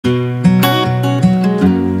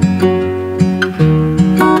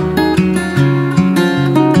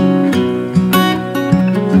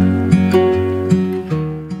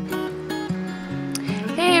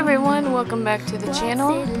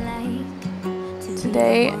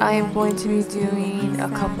Today I am going to be doing a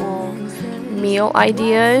couple meal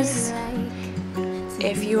ideas.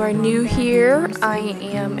 If you are new here, I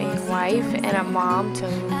am a wife and a mom to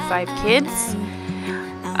 5 kids.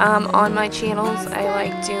 On my channels I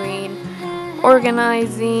like doing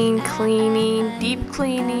organizing, cleaning, deep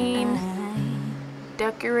cleaning,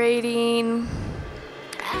 decorating.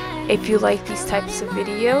 If you like these types of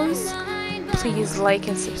videos, please like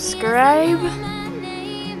and subscribe.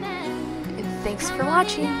 Thanks for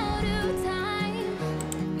watching.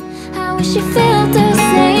 I wish you felt the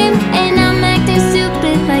same, and I'm acting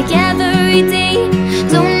stupid like every day.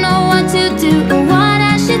 Don't know what to do or what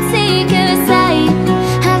I should say, 'cause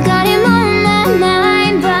I've got him on my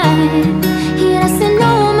mind, but he doesn't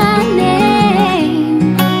know my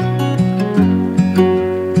name.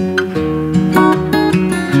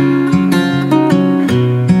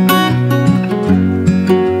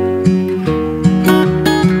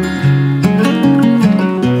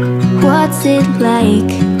 What's it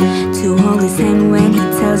like to hold his hand when he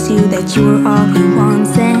tells you that you're all he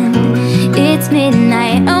wants? And it's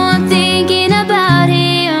midnight, oh, I'm thinking about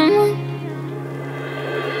him.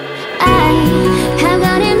 I have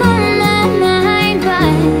got him on my mind,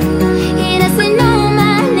 but he doesn't know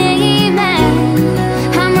my name,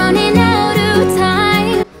 and I'm running out of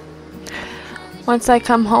time. Once I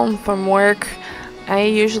come home from work, I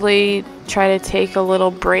usually try to take a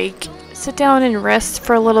little break, sit down and rest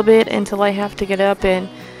for a little bit until I have to get up and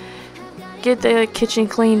get the kitchen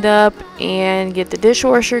cleaned up and get the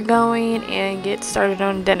dishwasher going and get started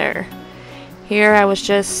on dinner. Here I was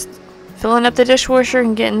just filling up the dishwasher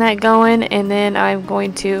and getting that going, and then I'm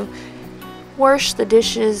going to wash the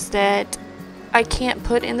dishes that I can't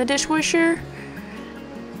put in the dishwasher,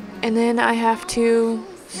 and then I have to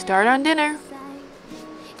start on dinner.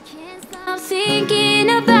 I'm thinking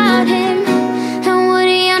about him, and would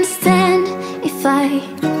he understand if I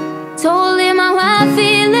told him how I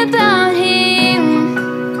feel about him?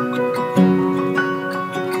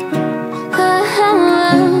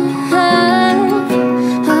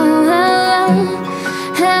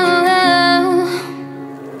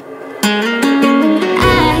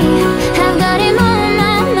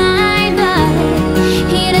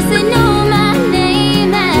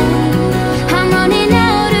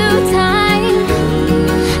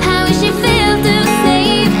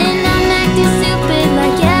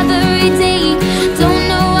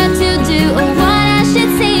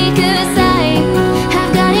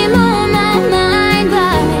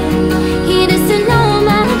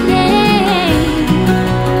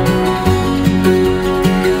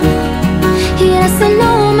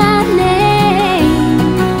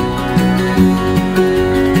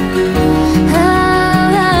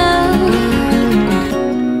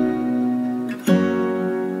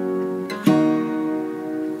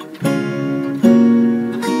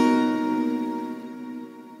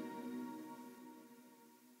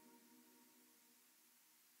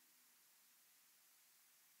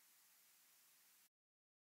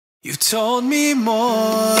 You told me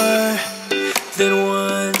more than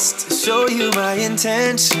once to show you my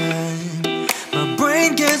intention. My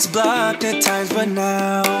brain gets blocked at times, but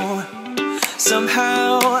now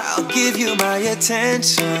somehow I'll give you my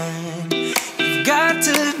attention. You've got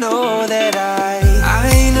to know that I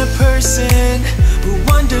ain't a person who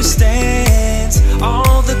understands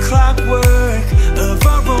all the clockwork of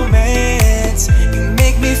our romance. You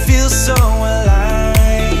make me feel so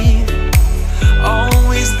alive,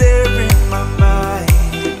 always there in my mind.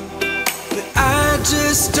 But I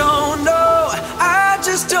just don't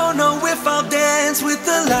know if I'll dance with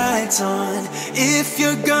the lights on. If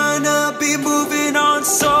you're gonna be moving on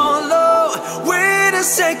solo, wait a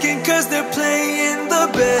second, 'cause they're playing the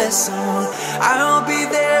best song. I'll be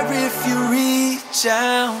there if you reach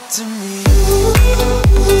out to me.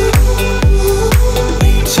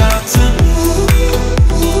 Reach out to me.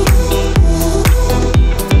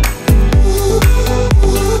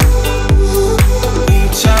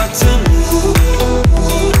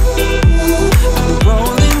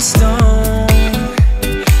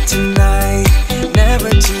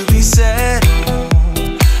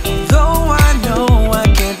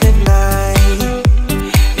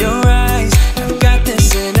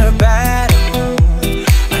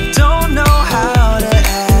 How to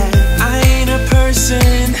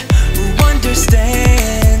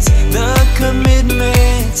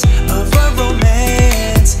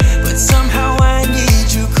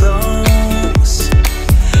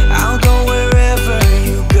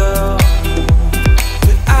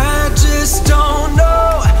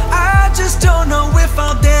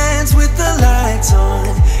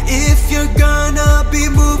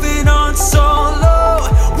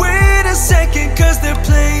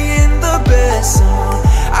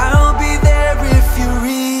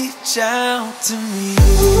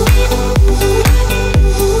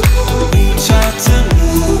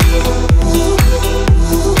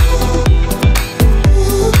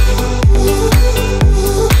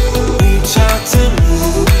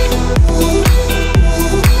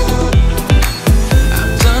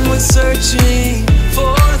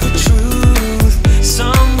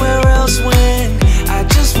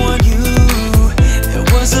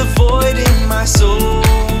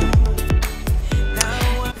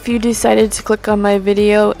decided to click on my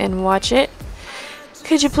video and watch it,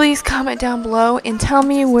 could you please comment down below and tell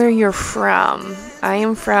me where you're from? I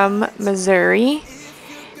am from Missouri.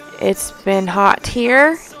 It's been hot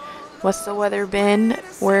here. What's the weather been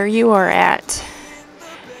where you are at?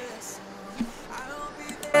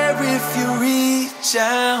 If you reach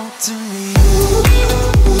out to me,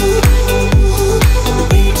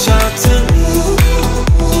 reach out to me.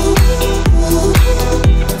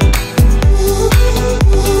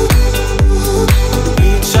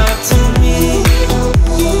 Reach out to me.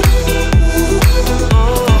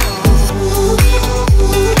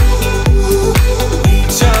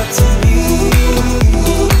 Reach out to me.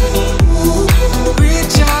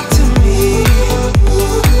 Reach out to me.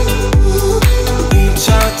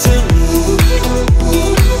 Reach out to me.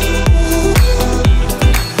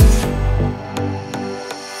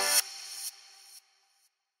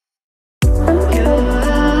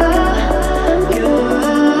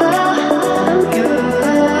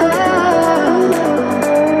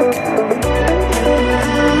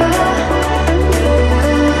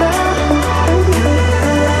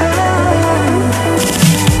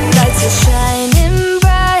 Lights are shining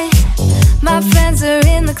bright. My friends are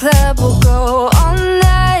in the club, we'll go all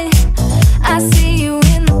night. I see you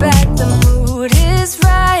in the back, the mood is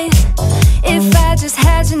right. If I just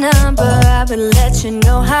had your number, I would let you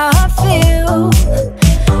know how I feel.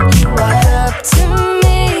 You walk up to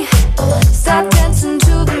me, stop dancing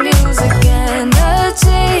to the music and the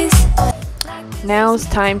chase. Now it's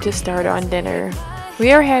time to start on dinner.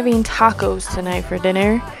 We are having tacos tonight for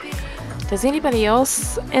dinner. Does anybody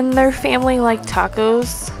else in their family like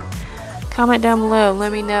tacos? Comment down below,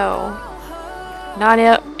 let me know. Not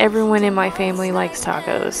everyone in my family likes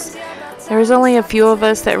tacos. There's only a few of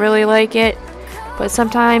us that really like it, but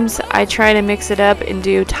sometimes I try to mix it up and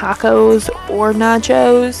do tacos or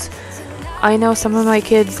nachos. I know some of my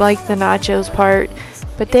kids like the nachos part,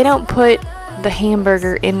 but they don't put the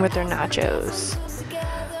hamburger in with their nachos.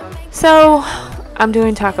 So I'm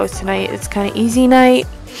doing tacos tonight. It's kind of easy night,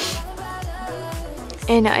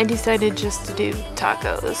 and I decided just to do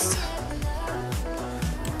tacos.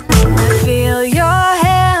 Feel your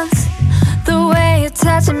hands, the way you're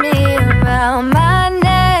touching me around my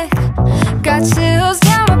neck. Got chills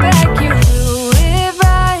down my back, you do it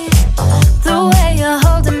right. The way you're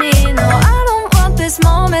holding me, no, I don't want this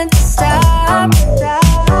moment to stop.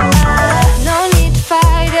 No need to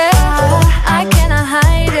fight it, I cannot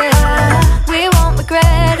hide it. We won't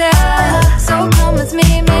regret it, so come with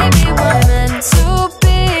me, maybe we're meant to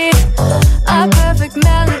be. A perfect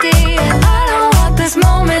melody, and I don't want this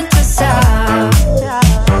moment to stop.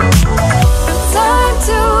 Time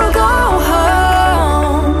to go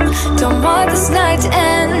home, don't want this night to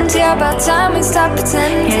end. Yeah, about time we stop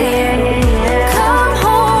pretending. Come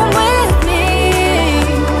home with me,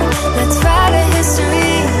 let's write a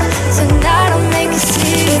history. Tonight I'll make you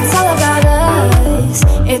see. It's all about us,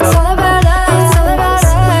 it's all about us. It's all about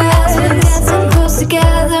us. As we're dancing close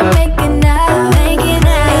together, making out, making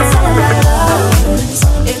out. It's all about us,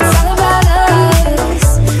 it's all about us.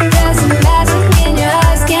 There's a magic in your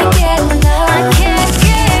eyes, can't get enough. I can't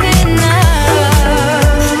get enough.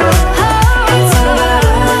 Oh, it's all about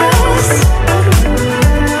us.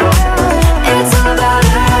 It's all about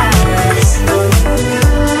us.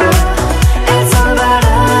 It's all about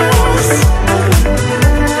us.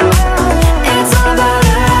 It's all about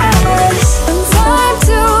us. Time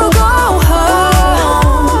to go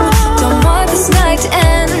home, don't want this night to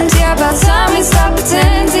end. Yeah, about time we stop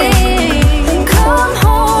pretending. Come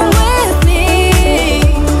home with me,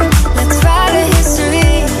 let's write a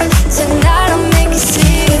history. Tonight I'll make you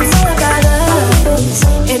see. It's all about us,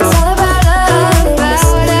 it's all about us.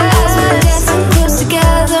 As we're dancing close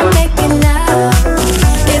together, making out.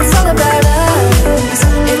 It's all about us,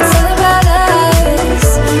 it's all about us.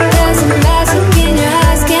 There's a magic in your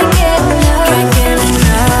eyes, can't get enough, can't get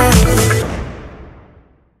enough.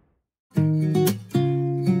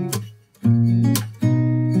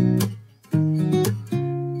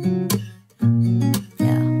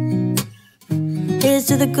 Yeah. Here's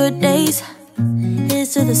to the good days,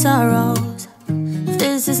 here's to the sorrows. If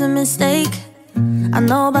this is a mistake, I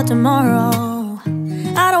know about tomorrow.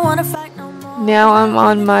 I don't wanna fight no more. Now I'm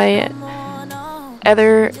on my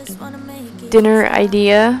other dinner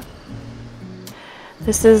idea.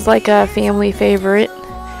 This is like a family favorite.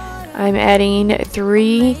 I'm adding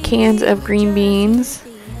 3 cans of green beans,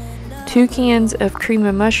 2 cans of cream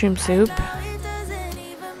of mushroom soup,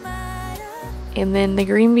 and then the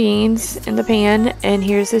green beans in the pan, and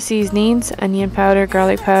here's the seasonings: onion powder,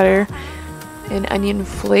 garlic powder, and onion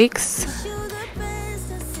flakes.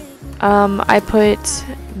 I put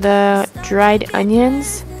the dried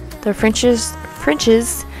onions the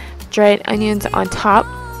French's dried onions on top.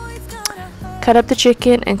 Cut up the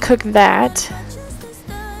chicken and cook that.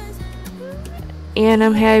 And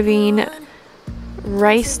I'm having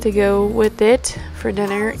rice to go with it for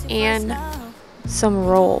dinner and some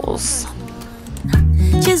rolls.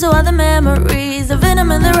 Chisel all the memories, the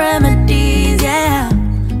venom and the remedies, yeah.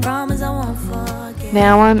 Promise I won't forget.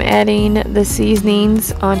 Now I'm adding the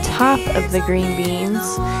seasonings on top of the green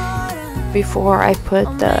beans before I put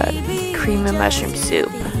the cream and mushroom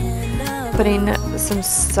soup. Putting some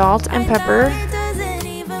salt and pepper,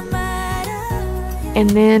 and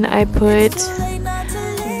then I put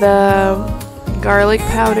the garlic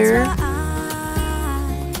powder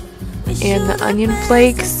and the onion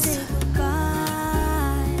flakes,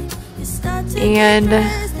 and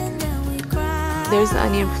there's the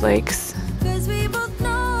onion flakes.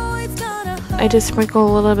 I just sprinkle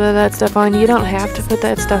a little bit of that stuff on. You don't have to put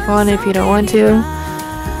that stuff on if you don't want to.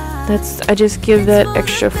 I just give that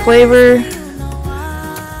extra flavor.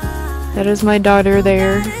 That is my daughter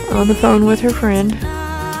there on the phone with her friend.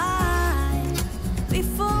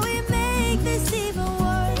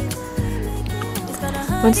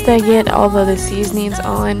 Once I get all of the seasonings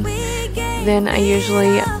on, then I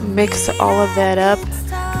usually mix all of that up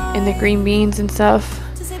in the green beans and stuff.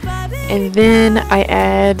 And then I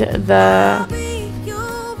add the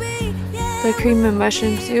cream and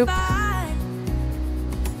mushroom soup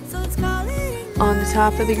on the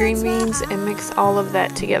top of the green beans and mix all of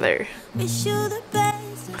that together.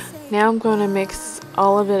 Now I'm going to mix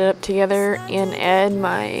all of it up together and add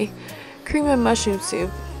my cream and mushroom soup.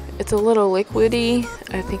 It's a little liquidy.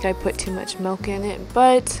 I think I put too much milk in it,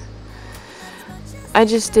 but I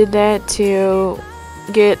just did that to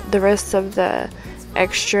get the rest of the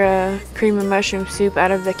extra cream and mushroom soup out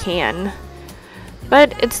of the can.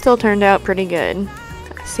 But it still turned out pretty good.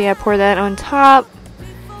 See, I pour that on top.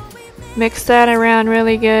 Mix that around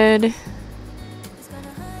really good.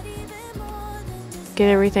 Get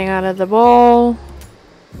everything out of the bowl.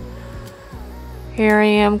 Here I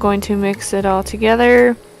am going to mix it all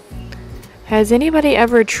together. Has anybody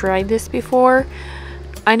ever tried this before?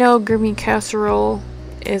 I know green bean casserole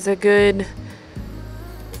is a good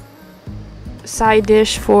side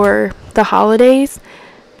dish for the holidays,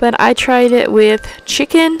 but I tried it with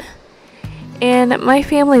chicken and my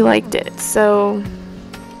family liked it. So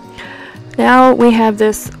now we have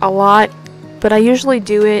this a lot, but I usually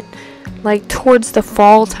do it like towards the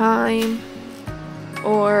fall time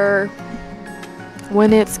or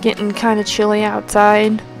when it's getting kind of chilly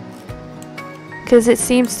outside, because it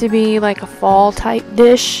seems to be like a fall type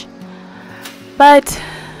dish. But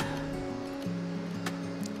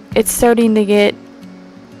it's starting to get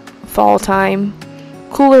fall time,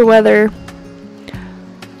 cooler weather,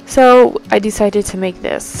 so I decided to make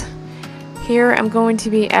this. Here I'm going to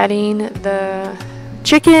be adding the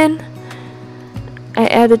chicken. I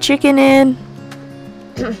add the chicken in.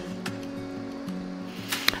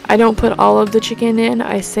 I don't put all of the chicken in,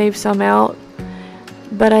 I save some out,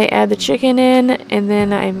 but I add the chicken in and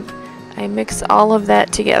then I mix all of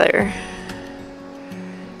that together.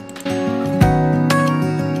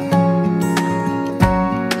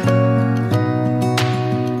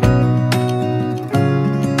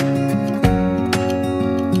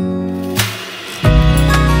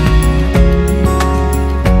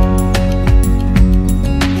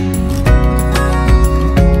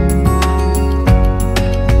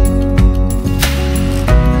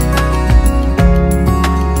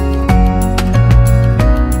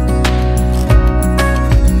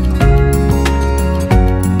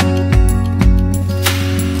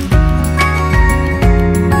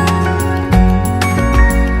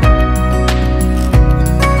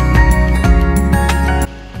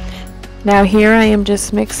 Now here I am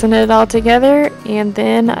just mixing it all together, and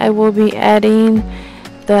then I will be adding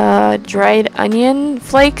the dried onion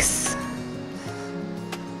flakes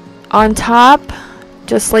on top,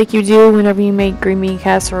 just like you do whenever you make green bean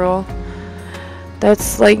casserole.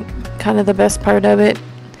 That's like kind of the best part of it.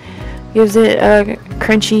 Gives it a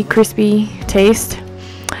crunchy, crispy taste.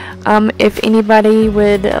 If anybody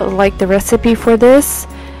would like the recipe for this,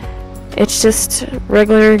 it's just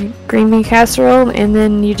regular green bean casserole, and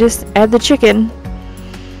then you just add the chicken.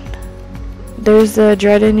 There's the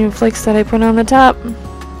dried onion flakes that I put on the top,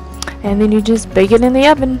 and then you just bake it in the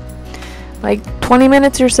oven like 20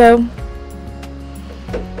 minutes or so.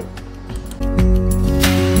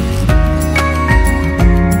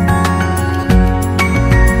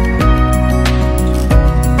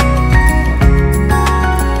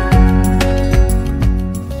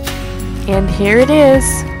 And here it is.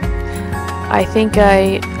 I think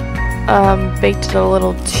I baked it a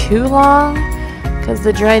little too long, because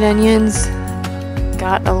the dried onions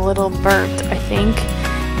got a little burnt, I think.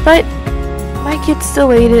 But my kids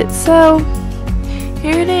still ate it, so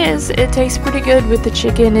here it is. It tastes pretty good with the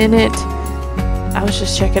chicken in it. I was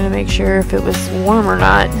just checking to make sure if it was warm or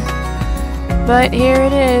not. But here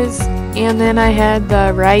it is. And then I had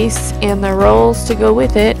the rice and the rolls to go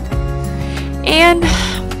with it. And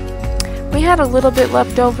we had a little bit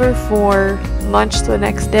left over for lunch the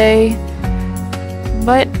next day.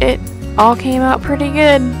 But it all came out pretty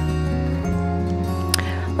good.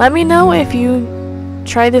 Let me know if you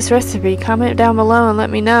try this recipe. Comment down below and let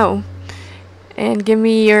me know. And give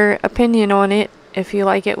me your opinion on it. If you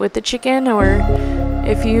like it with the chicken, or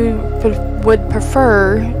if you would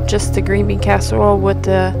prefer just the green bean casserole with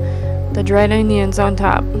the dried onions on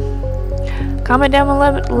top. Comment down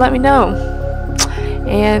below, let me know.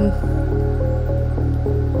 And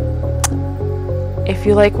if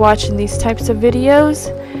you like watching these types of videos,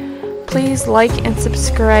 please like and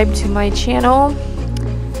subscribe to my channel.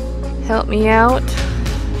 Help me out.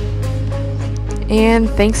 And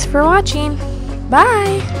thanks for watching.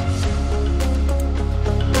 Bye!